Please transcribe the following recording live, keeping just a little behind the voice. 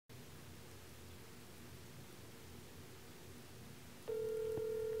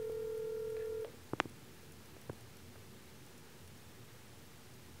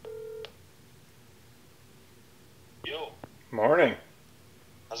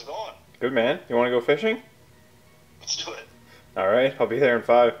How's it going? Good, man. You want to go fishing? Let's do it. All right, I'll be there in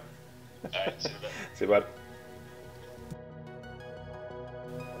 5. Alright, see you then. See you, bud.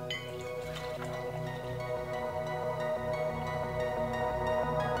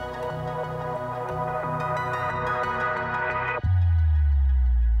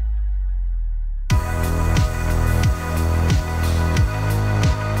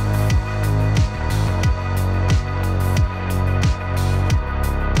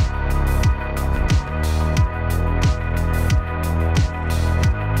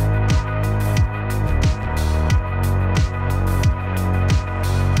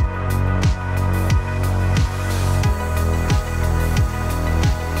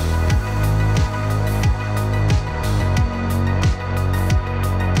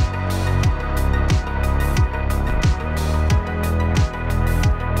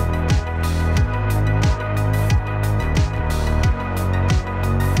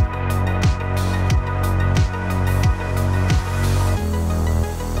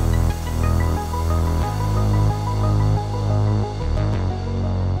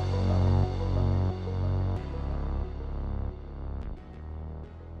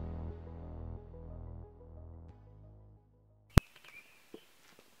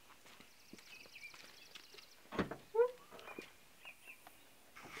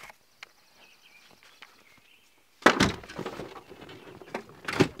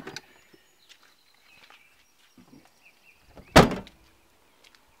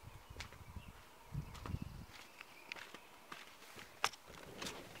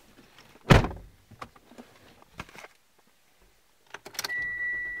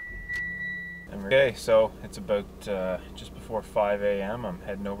 Okay, so it's about just before 5 a.m. I'm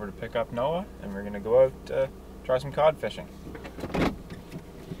heading over to pick up Noah, and we're gonna go out try some cod fishing.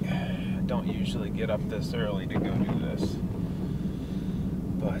 I don't usually get up this early to go do this,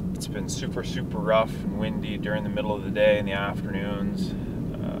 but it's been super rough and windy during the middle of the day and the afternoons,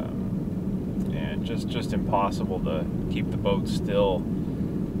 and just impossible to keep the boat still.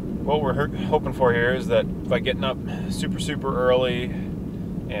 What we're hoping for here is that by getting up super early,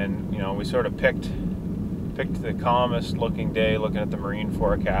 and we sort of picked the calmest looking day, looking at the marine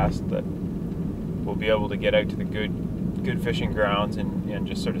forecast, that we'll be able to get out to the good fishing grounds and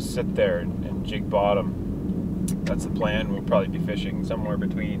just sort of sit there and jig bottom. That's the plan. We'll probably be fishing anywhere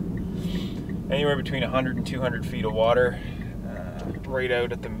between 100 and 200 feet of water, right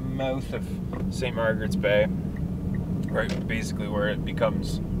out at the mouth of St. Margaret's Bay, right basically where it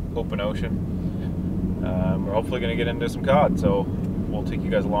becomes open ocean. We're hopefully going to get into some cod, so we'll take you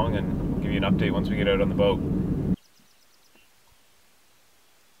guys along and give you an update once we get out on the boat.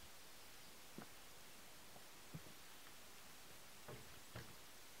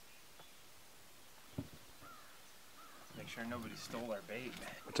 Make sure nobody stole our bait.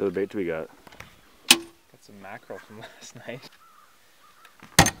 What other bait do we got? Got some mackerel from last night.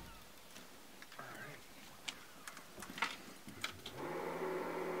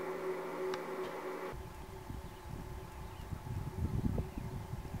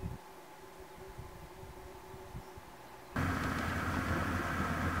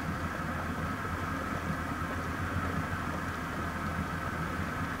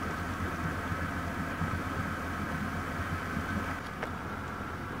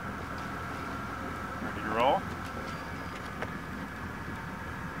 Roll.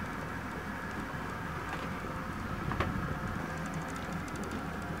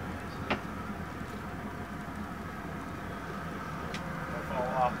 Fall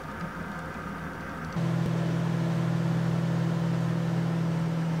off.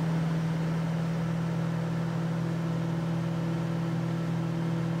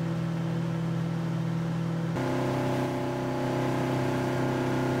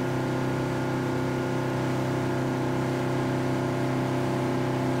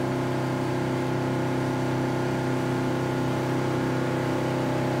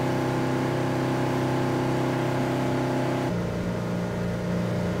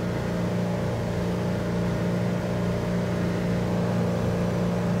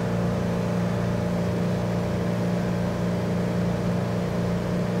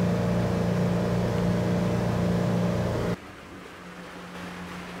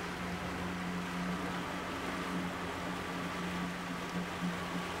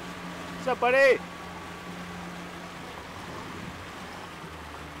 What's up, buddy?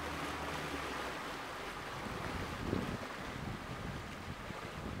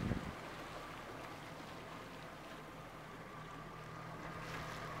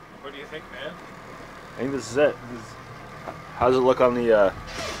 What do you think, man? I think this is it. How does it look on the...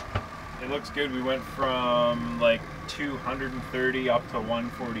 It looks good. We went from like 132, 130 up to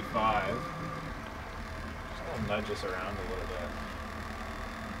 145. Just gonna nudge us around a little bit.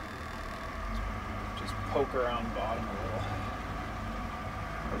 Just poke around bottom a little.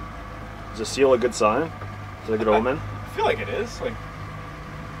 Is a seal a good sign? Is it a good omen? I feel like it is. Like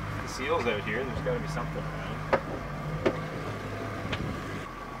the seals out here, there's got to be something around.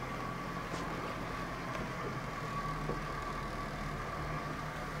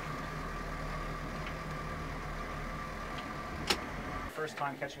 First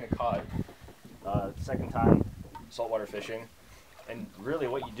time catching a cod, second time saltwater fishing, and really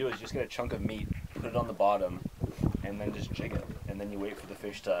what you do is just get a chunk of meat, put it on the bottom, and then just jig it, and then you wait for the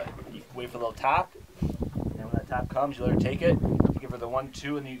fish to, you wait for a little tap, and when that tap comes, you let her take it, you give her the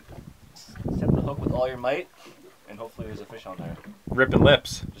 1-2, and you set the hook with all your might, and hopefully there's a fish on there. Ripping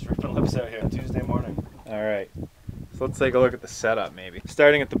lips. Just ripping lips out here Tuesday morning. All right, so let's take a look at the setup maybe.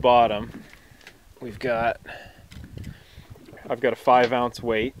 Starting at the bottom, I've got a 5-ounce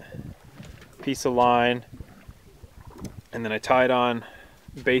weight, piece of line, and then I tied on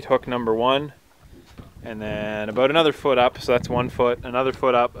bait hook number 1, and then about another foot up, so that's 1 foot, another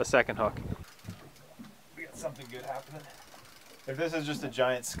foot up, a second hook. We got something good happening. If this is just a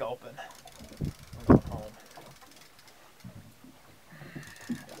giant sculpin, I'm going home.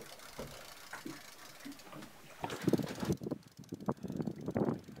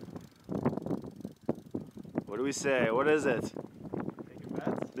 What do we say? What is it? Taking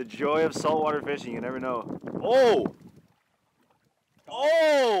bets? The joy of saltwater fishing. You never know. Oh!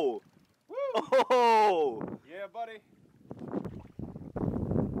 Oh! Woo! Oh! Yeah, buddy.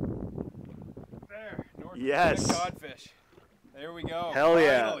 There, North Yes. codfish. There we go. Hell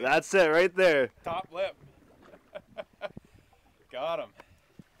yeah! Finally. That's it right there. Top lip. Got him.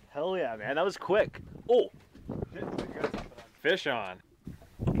 Hell yeah, man! That was quick. Oh! Fish on.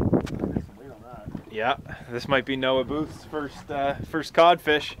 Nice weight on that. Yeah, this might be Noah Booth's first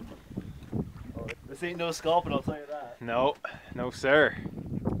codfish. Oh, this ain't no sculpin, I'll tell you that. No, no sir.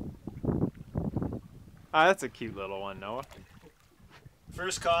 Ah, that's a cute little one, Noah.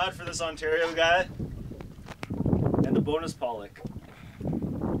 First cod for this Ontario guy, and the bonus pollock.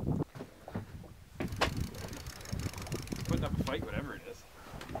 Putting up a fight, whatever it is.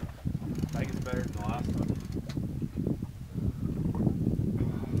 I think it's better than the last one.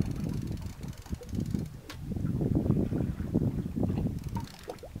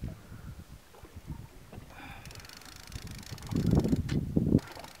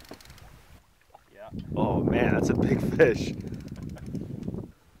 Oh man, that's a big fish.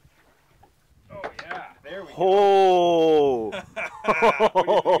 Oh yeah, there we go. Oh! What do you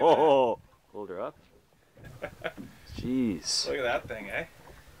think of Hold her up. Jeez. Look at that thing, eh?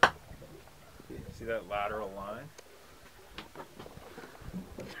 See that lateral line?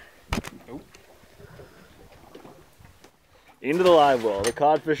 Oop. Into the live well, the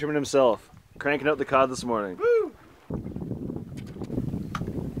cod fisherman himself, cranking out the cod this morning. Woo!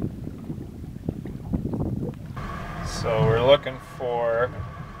 So we're looking for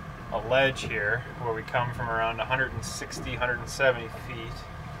a ledge here where we come from around 160, 170 feet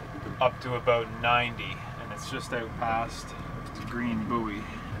up to about 90, and it's just out past the green buoy.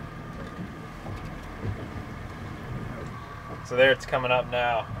 So there it's coming up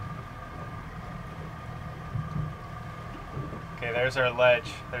now. Okay, there's our ledge.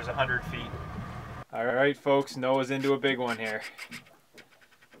 There's 100 feet. All right, folks, Noah's into a big one here.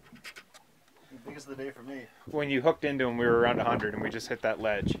 Biggest of the day for me. When you hooked into him, we were around 100, and we just hit that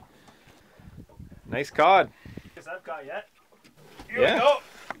ledge. Nice cod. Biggest I've got yet. Here we go.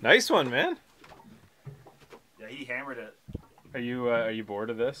 Nice one, man. Yeah, he hammered it. Are you bored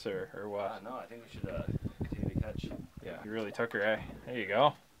of this or what? No, I think we should continue to catch. Yeah, you really took her, eh? There you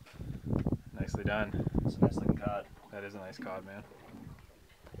go. Nicely done. It's a nice looking cod. That is a nice cod, man.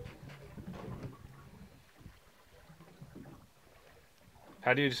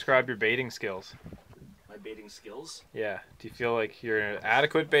 How do you describe your baiting skills? My baiting skills? Yeah. Do you feel like you're an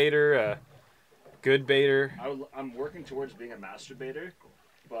adequate baiter, a good baiter? I'm working towards being a master baiter,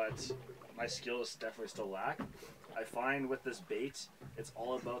 but my skills definitely still lack. I find with this bait, it's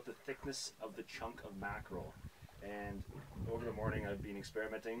all about the thickness of the chunk of mackerel. And over the morning, I've been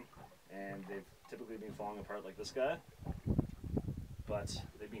experimenting, and they've typically been falling apart like this guy. But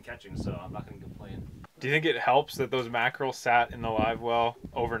they've been catching, so I'm not going to complain. Do you think it helps that those mackerel sat in the live well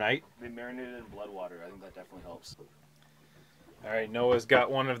overnight? They marinated in blood water. I think that definitely helps. All right, Noah's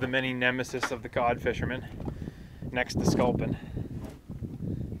got one of the many nemesis of the cod fishermen next to sculpin.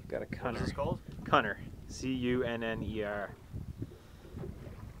 Got a What is cunner. this called? Cunner. C-U-N-N-E-R.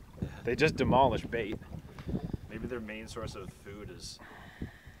 They just demolish bait. Maybe their main source of food is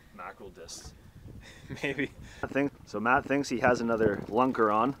mackerel discs. Maybe. So Matt thinks he has another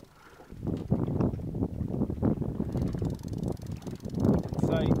lunker on.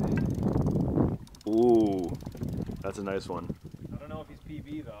 Sight. Ooh, that's a nice one. I don't know if he's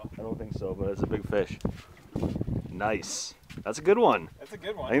PB though. I don't think so, but it's a big fish. Nice. That's a good one. That's a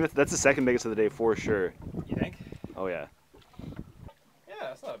good I one. think that's the second biggest of the day for sure. You think? Oh yeah. Yeah,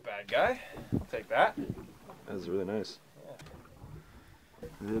 that's not a bad guy. I'll take that. That was really nice.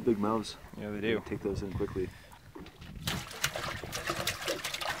 Yeah. They have big mouths. Yeah, they do. Take those in quickly.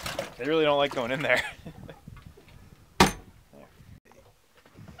 They really don't like going in there.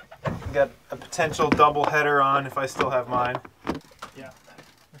 Got a potential double header on if I still have mine. Yeah,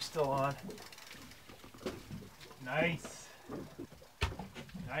 we're still on. Nice.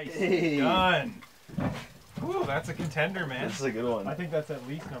 Nice. Hey. Done. Ooh, that's a contender, man. This is a good one. I think that's at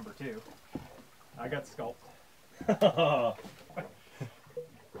least number 2. I got sculpted.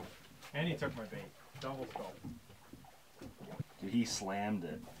 And he took my bait. Double sculpt. Dude, he slammed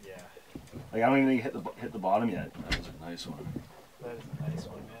it. Yeah. Like I don't even think he hit the bottom yet. That was a nice one. That is a nice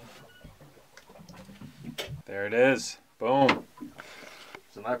one, man. There it is. Boom.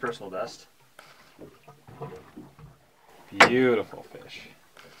 It's my personal best. Beautiful fish.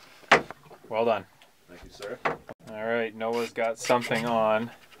 Well done. Thank you, sir. All right, Noah's got something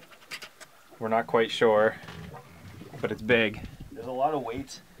on. We're not quite sure, but it's big. There's a lot of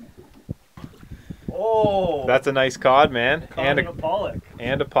weight. Oh! That's a nice cod, man. And a pollock.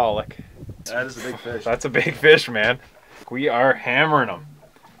 And a pollock. That is a big fish. That's a big fish, man. We are hammering them.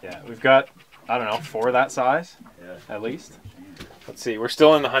 Yeah, we've got, I don't know, 4 that size, Yeah. at least. Let's see, we're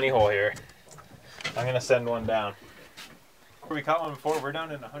still in the honey hole here. I'm gonna send one down. We caught one before, we're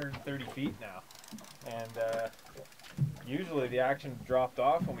down in 130 feet now. And usually the action dropped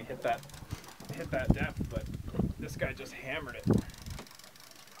off when we hit that depth, but this guy just hammered it.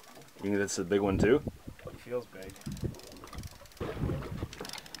 You think that's a big one too? It feels big.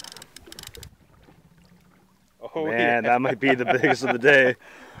 Oh, Man, that might be the biggest of the day.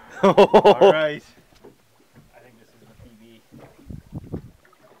 All right. I think this is the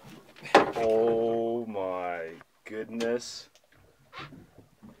PB. Oh my goodness.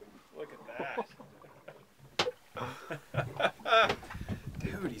 Look at that.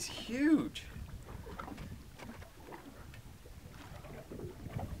 Dude, he's huge.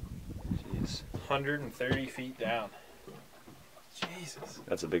 Jeez. 130 feet down. Jesus.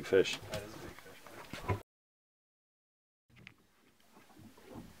 That's a big fish. That is a big fish, man.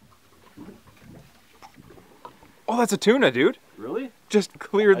 Oh, that's a tuna, dude. Really? Just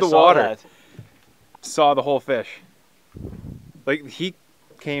cleared the water. Saw the whole fish. Like, he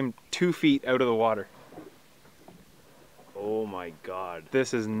came 2 feet out of the water. Oh my god.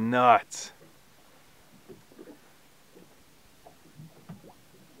 This is nuts.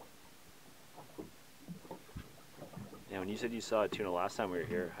 Yeah, when you said you saw a tuna last time we were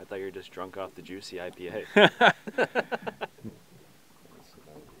here, I thought you were just drunk off the juicy IPA.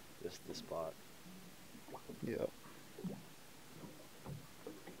 This is the spot. Yep.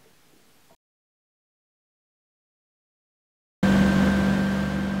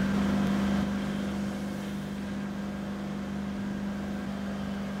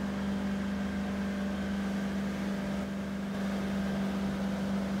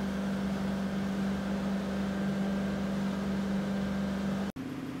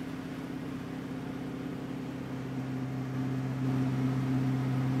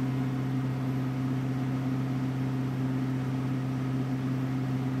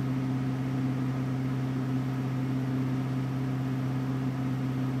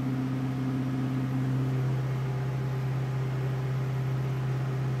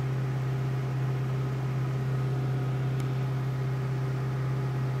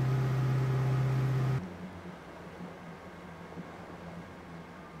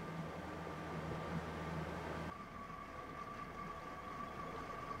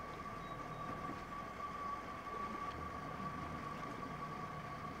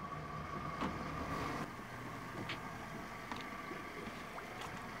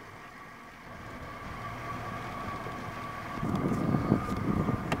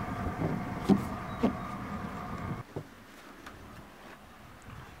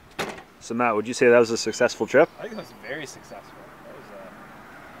 So Matt, would you say that was a successful trip? I think that was very successful. That was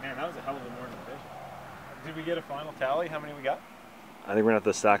man, that was a hell of a morning fishing. Did we get a final tally? How many we got? I think we're gonna have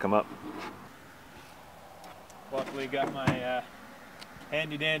to stack them up. Luckily got my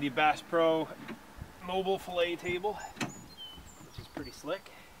handy dandy Bass Pro mobile fillet table, which is pretty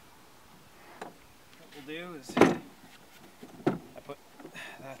slick. What we'll do is I put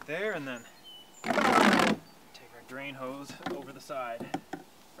that there and then take our drain hose over the side.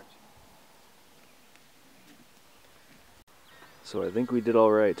 So I think we did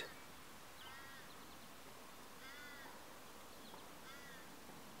all right.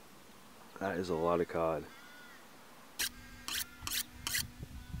 That is a lot of cod.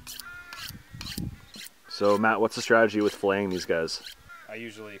 So Matt, what's the strategy with filleting these guys? I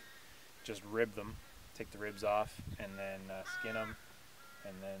usually just rib them, take the ribs off, and then skin them,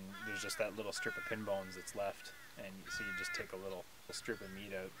 and then there's just that little strip of pin bones that's left, and so you just take a little strip of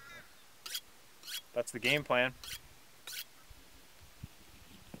meat out. That's the game plan.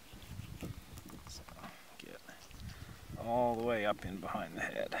 So get all the way up in behind the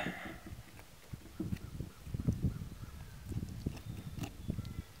head.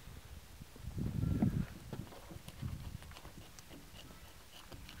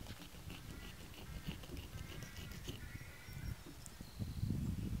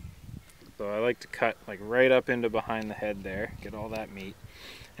 So I like to cut like right up into behind the head there, get all that meat,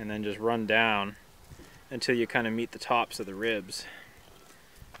 and then just run down until you kind of meet the tops of the ribs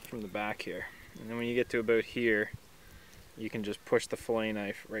from the back here. And then when you get to about here, you can just push the fillet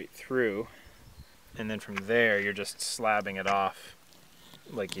knife right through, and then from there you're just slabbing it off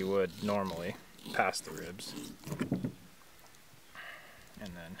like you would normally past the ribs.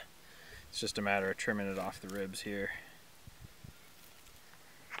 And then it's just a matter of trimming it off the ribs here.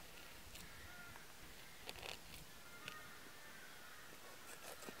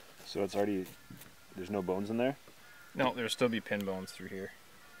 So it's already, there's no bones in there? No, there'll still be pin bones through here,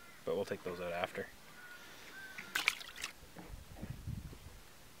 but we'll take those out after.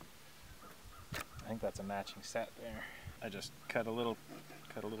 I think that's a matching set there. I just cut a little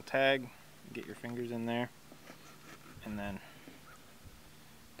tag, get your fingers in there, and then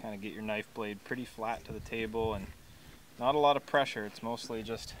kind of get your knife blade pretty flat to the table, and not a lot of pressure. It's mostly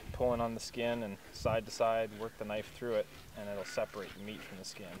just pulling on the skin and side to side, work the knife through it, and it'll separate the meat from the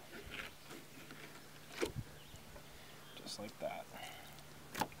skin. Just like that.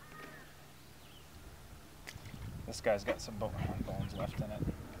 This guy's got some bones left in it.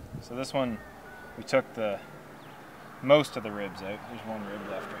 So this one, we took most of the ribs out. There's one rib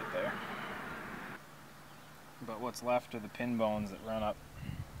left right there. But what's left are the pin bones that run up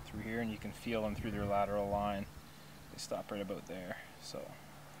through here, and you can feel them through their lateral line. They stop right about there. So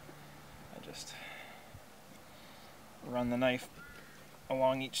I just run the knife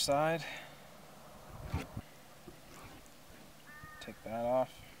along each side. Take that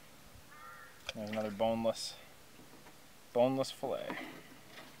off. There's another boneless fillet.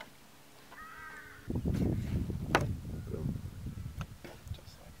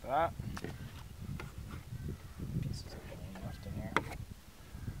 Just like that. Pieces of bone left in here.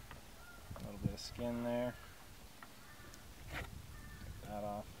 A little bit of skin there. Take that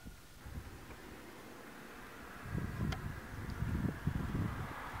off.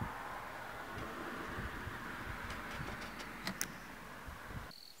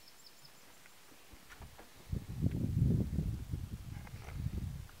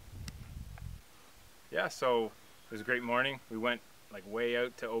 Yeah, so it was a great morning. We went like way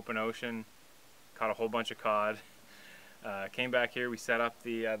out to open ocean, caught a whole bunch of cod. Came back here, we set up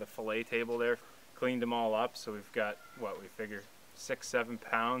the fillet table there, cleaned them all up. So we've got, what we figure, 6-7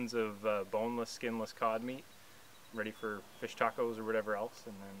 pounds of boneless, skinless cod meat, ready for fish tacos or whatever else.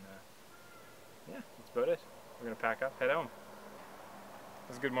 And then, yeah, that's about it. We're gonna pack up, head home. It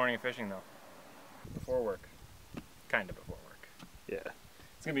was a good morning of fishing though. Before work, kind of before work. Yeah.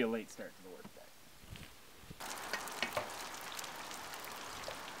 It's gonna be a late start to the work day.